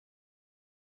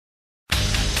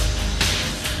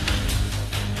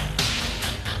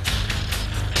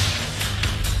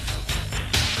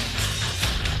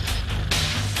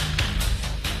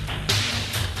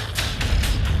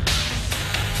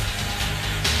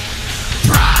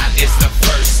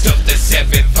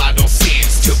7 vital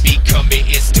sins. To become it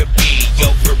is to be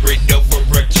over and over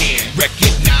again.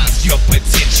 Recognize your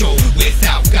potential.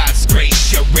 Without God's grace,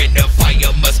 you're in a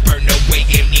fire, must burn away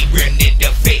any remnant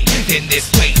of faith in this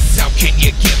place. How can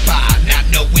you get by not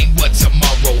knowing what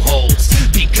tomorrow holds?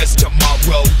 Because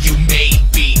tomorrow you may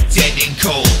be dead and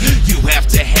cold. You have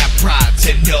to have pride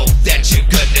to know that you're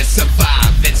gonna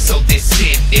survive, and so this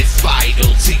sin is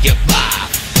vital to your life.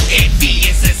 Envy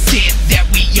is a sin that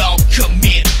we all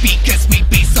commit because we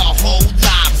base our whole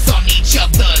lives on each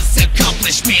other's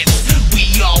accomplishments. We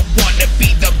all wanna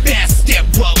be the best at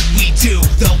what we do,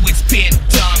 though it's been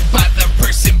done by the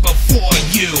person before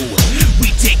you.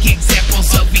 We take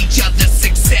examples of each other's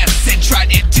success and try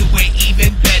to do it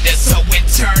even better, so in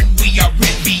turn we are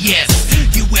envious.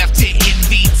 You have to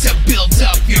envy to build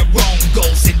up your own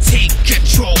goals and take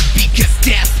control, because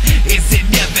death is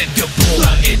inevitable.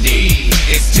 Gluttony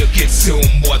is to consume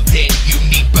more than you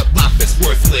need, but life is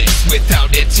worthless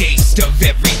without a taste of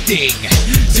everything.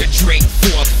 To drink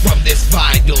forth from this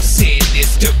vital sin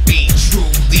is to be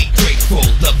truly grateful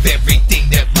of everything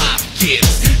that life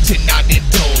gives. To not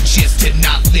indulge is to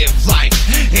not live life,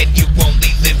 and you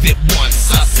only live it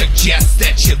once. I suggest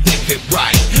that you live it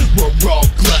right. We're all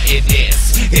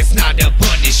gluttonous, it's not a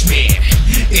punishment,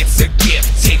 it's a gift.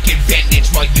 Take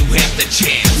advantage while you have the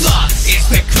chance. Lust is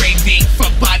the craving for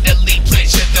bodily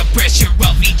pleasure. The pressure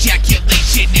of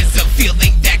ejaculation is a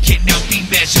feeling that cannot be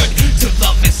measured. To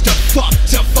love is to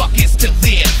fuck is to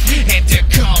live, and to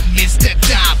come is to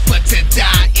die, but to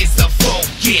die is the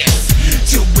focus.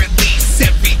 To release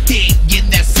everything in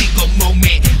that single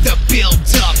moment, the build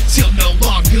up till no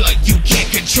longer you can't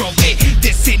control it.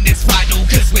 This sin is vital,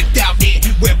 cause without it,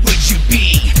 where would you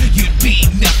be? You'd be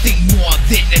nothing more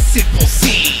than a simple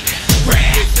seed.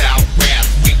 Wrath. Without wrath,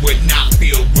 we would not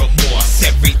feel remorse.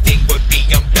 Everything would be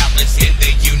unbalanced in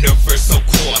the universal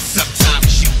course.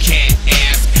 Sometimes you can't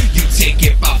ask, you take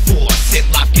it by force, and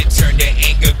life can turn to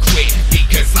anger quick,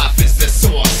 because life is the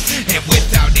source. And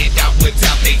without it, I would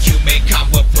doubt that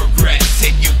humankind will progress.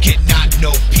 And you cannot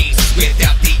know peace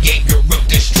without the anger of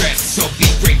distress. So be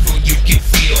grateful you can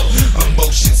feel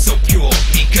emotions so pure,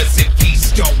 because if peace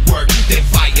don't work, then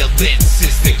violence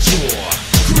is the cure.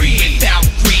 Greed. Without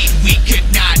greed, we could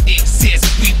not exist.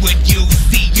 We would use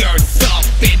the earth up,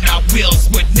 and our wills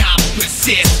would not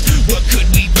persist. What could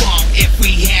we want if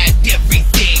we had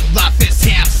everything? Life is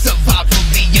half survival,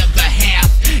 the other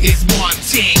half is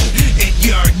wanting and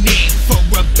yearning for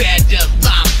a better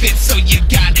life. And so you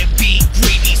gotta be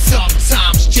greedy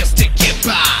sometimes just to get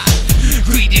by.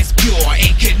 Greed is pure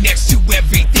and connects to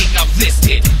everything I've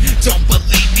listed. Don't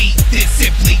believe me? Then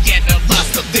simply analyze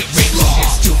the lyrics.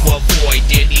 It's to avoid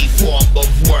any form of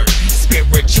work,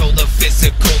 spiritual or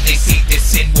physical. They say this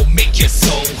sin will make your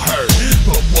soul hurt,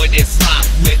 but what is life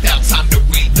without time to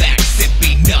relax? It'd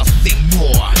be nothing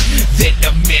more than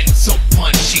a mental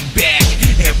punching bag.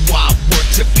 And why work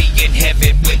to be in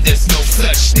heaven when there's no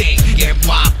such thing? And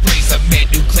why praise a man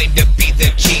who claimed to be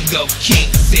the king of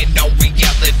kings? In all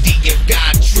reality, if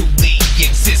God truly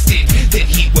existed, then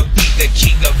he would be the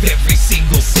king of every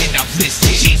single sin I've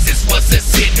listed. Jesus was a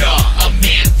sinner, a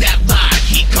man that lied.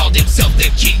 He called himself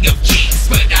the king of kings,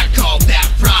 but I call that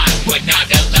pride. We're not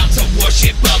allowed to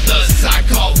worship others, I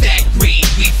call that greed.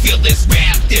 We feel his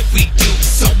wrath if we do,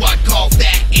 so I call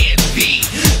that envy.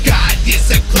 God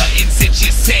is a glutton since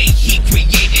you say he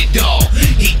created all.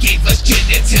 He gave us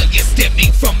genitalia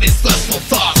stemming from his lustful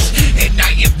thoughts, and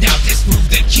I have now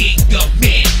disproved the king of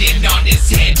men, and on his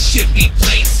head should be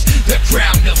placed